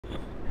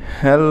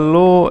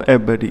Hello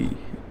everybody,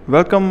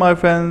 welcome my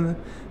friends,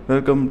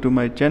 welcome to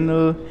my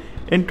channel.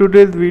 In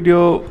today's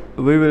video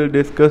we will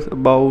discuss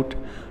about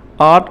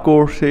art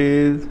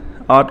courses,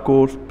 art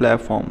course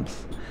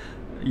platforms.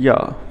 We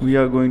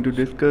are going to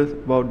discuss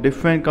about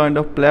different kind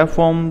of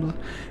platforms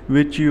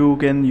which you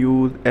can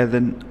use as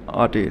an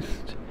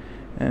artist,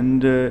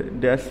 and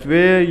that's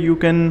where you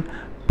can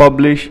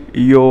publish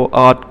your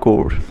art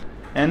course.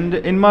 And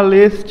in my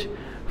list,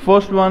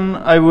 first one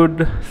I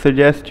would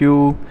suggest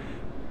you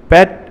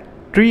Patreon.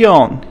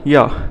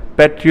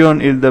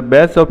 Patreon is the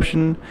best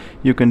option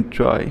you can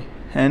try.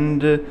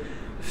 And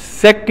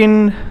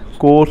second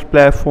course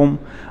platform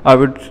I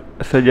would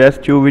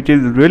suggest you, which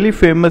is really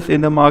famous in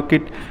the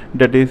market,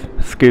 that is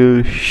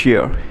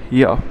Skillshare.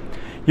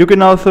 You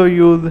can also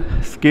use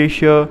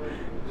Skillshare.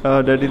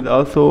 That is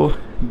also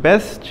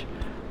best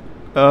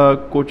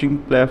coaching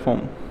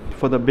platform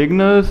for the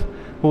beginners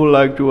who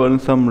like to earn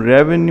some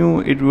revenue.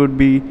 It would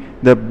be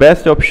the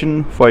best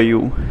option for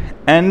you.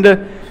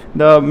 And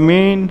the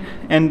main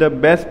and the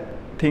best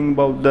thing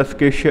about the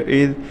Skillshare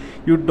is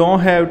you don't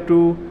have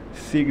to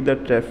seek the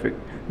traffic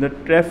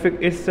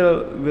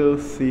itself will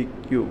seek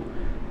you.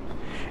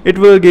 It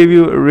will give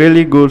you a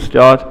really good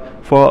start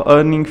for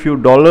earning few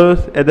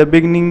dollars at the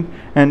beginning,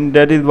 and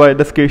that is why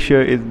the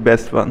Skillshare is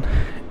best one.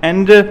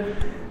 And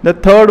the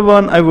third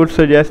one I would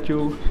suggest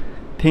you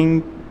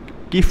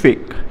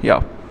Thinkific.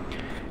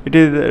 It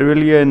is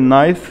really a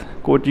nice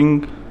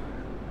coaching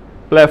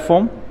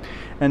platform,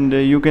 and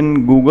you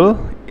can Google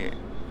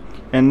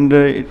and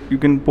you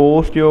can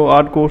post your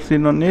art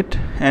courses on it,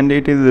 and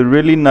it is a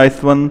really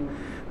nice one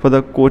for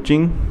the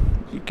coaching.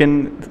 You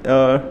can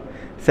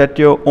set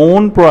your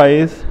own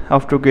price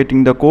after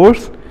getting the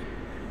course,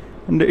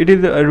 and it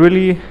is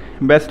really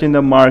best in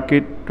the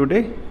market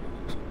today.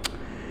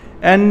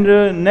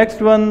 And next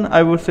one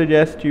I would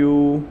suggest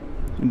you,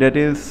 that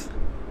is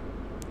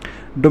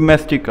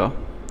Domestika,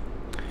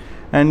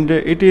 and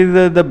it is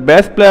the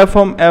best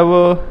platform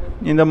ever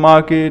in the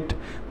market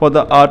for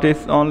the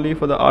artists only,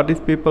 for the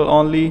artist people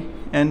only.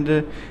 And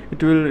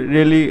it will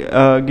really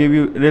give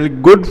you really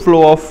good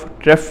flow of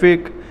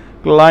traffic,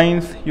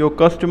 clients, your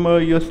customer,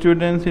 your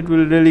students. It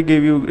will really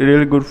give you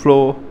really good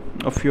flow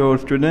of your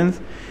students.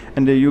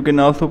 And you can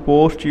also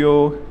post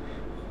your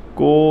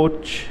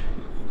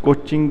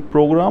coaching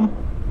program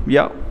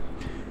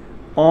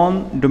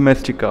on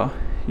Domestika.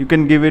 You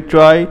can give it a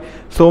try.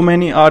 So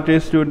many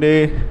artists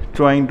today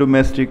trying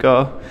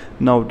Domestika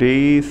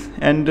nowadays,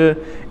 and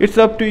it's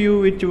up to you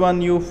which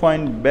one you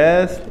find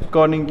best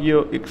according to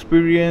your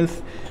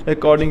experience,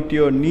 according to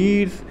your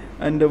needs,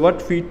 and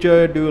what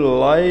feature do you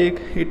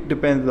like. It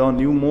depends on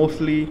you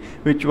mostly,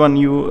 which one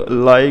you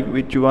like,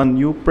 which one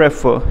you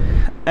prefer.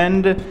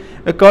 And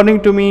according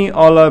to me,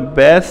 all are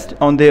best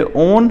on their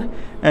own,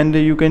 and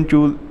you can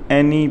choose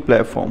any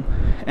platform.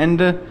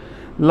 And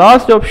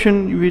last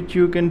option which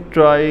you can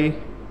try,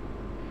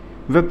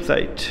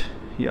 website.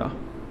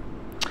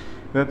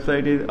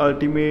 Website is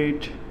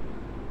ultimate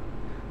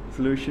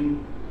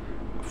solution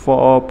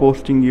for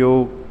posting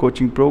your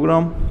coaching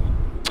program.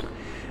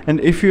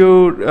 And if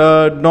you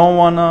don't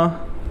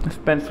wanna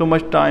spend so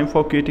much time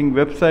for creating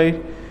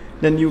website,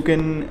 then you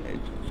can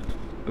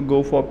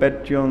go for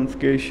Patreon,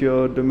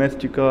 Skillshare,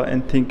 Domestika,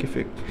 and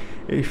Thinkific.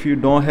 If you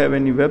don't have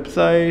any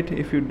website,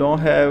 if you don't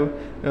have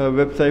a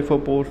website for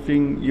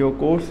posting your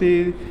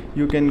courses,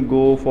 you can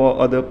go for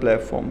other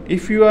platform.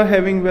 If you are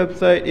having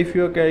website, if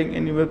you are carrying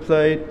any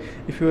website,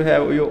 if you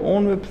have your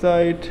own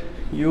website,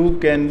 you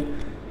can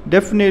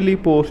definitely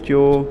post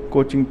your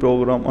coaching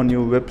program on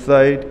your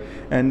website,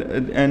 and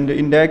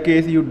in that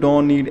case you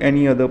don't need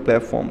any other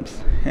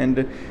platforms,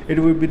 and it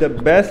will be the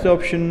best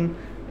option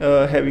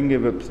having a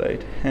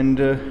website. And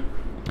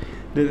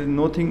there is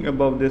nothing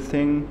about this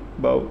thing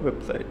about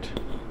website,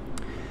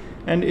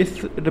 and it's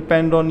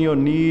depend on your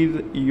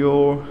needs,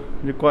 your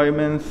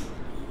requirements,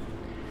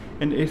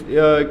 and it's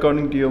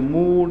according to your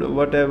mood,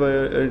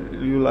 whatever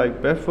you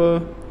like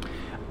prefer.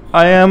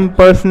 I am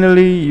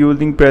personally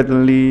using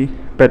presently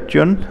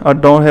Patreon. I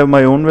don't have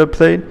my own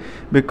website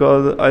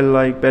because I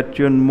like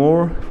Patreon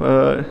more.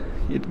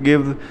 It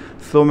gives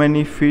so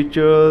many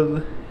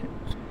features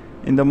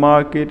in the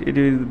market. It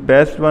is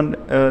best one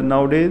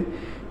nowadays.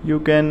 You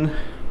can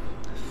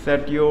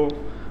set your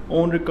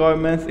own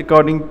requirements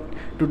according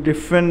to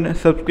different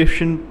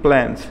subscription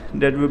plans.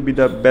 That will be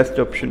the best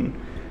option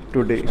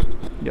today.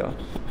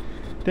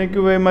 Thank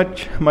you very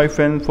much my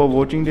friends for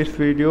watching this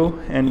video,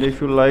 and if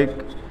you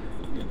like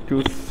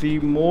to see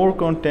more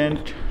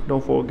content,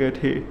 don't forget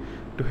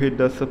to hit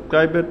the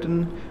subscribe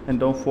button,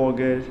 and don't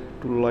forget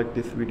to like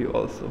this video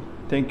also.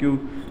 Thank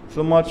you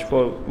so much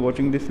for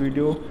watching this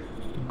video.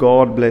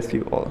 God bless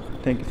you all.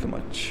 Thank you so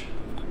much.